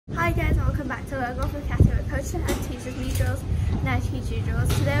Hi guys, and welcome back to Logo for Cassie, where coach and teaches me drills and I teach you drills.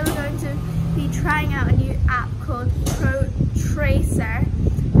 Today we're going to be trying out a new app called Pro Tracer,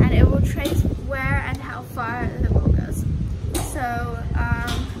 and it will trace where and how far the ball goes. So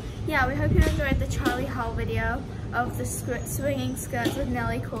yeah, we hope you enjoyed the Charlie Hall video of the swinging skirts with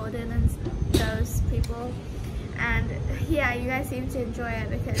Nelly Corden and those people. And yeah, you guys seem to enjoy it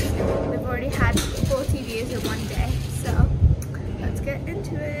because we've already had 40 views in one day. So let's get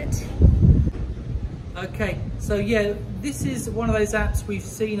into it. Okay, so yeah, this is one of those apps we've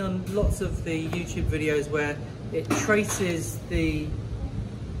seen on lots of the YouTube videos where it traces the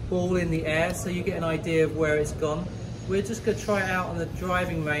ball in the air so you get an idea of where it's gone. We're just going to try it out on the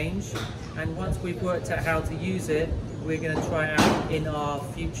driving range, and once we've worked out how to use it, we're going to try it out in our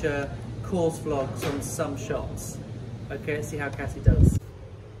future course vlogs on some shots. Okay, let's see how Cassie does.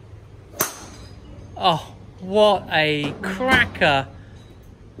 Oh, what a cracker!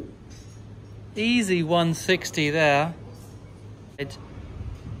 Easy 160 there.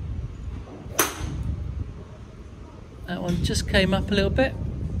 That one just came up a little bit.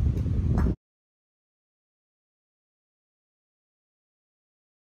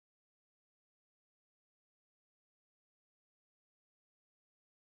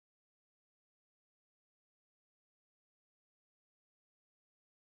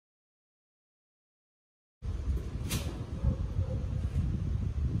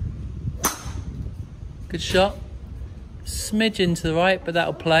 Good shot. Smidgen to the right, but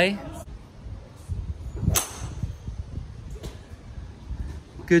that'll play.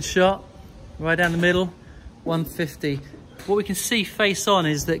 Good shot. Right down the middle. 150. What we can see face on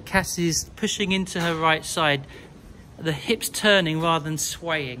is that Cassie's pushing into her right side. The hips turning rather than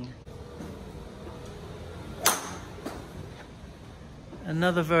swaying.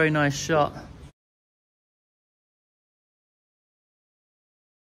 Another very nice shot.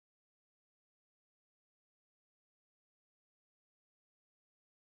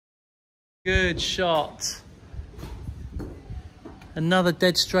 Good shot. Another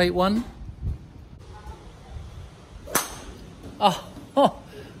dead straight one. Oh,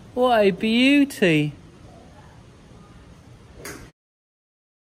 what a beauty.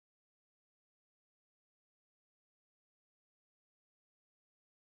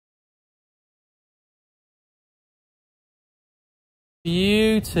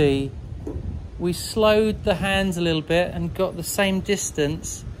 Beauty. We slowed the hands a little bit and got the same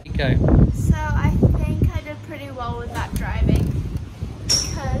distance. Go. So I think I did pretty well with that driving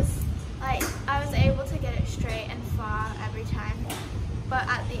because I was able to get it straight and far every time, but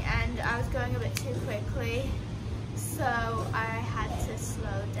at the end I was going a bit too quickly, so I had to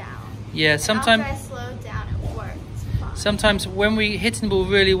slow down. Yeah, sometimes after I slowed down it worked fine. Sometimes when we hit the ball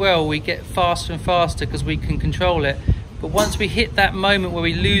really well, we get faster and faster because we can control it, but once we hit that moment where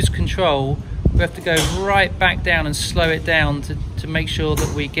we lose control, we have to go right back down and slow it down to make sure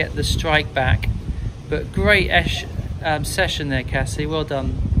that we get the strike back. But great session there, Cassie. Well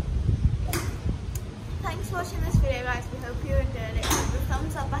done. Thanks for watching this video, guys. We hope you enjoyed it. Click the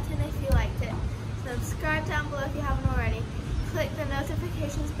thumbs up button if you liked it. Subscribe down below if you haven't already. Click the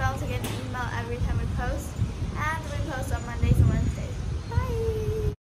notifications bell to get an email every time we post. And we post on Mondays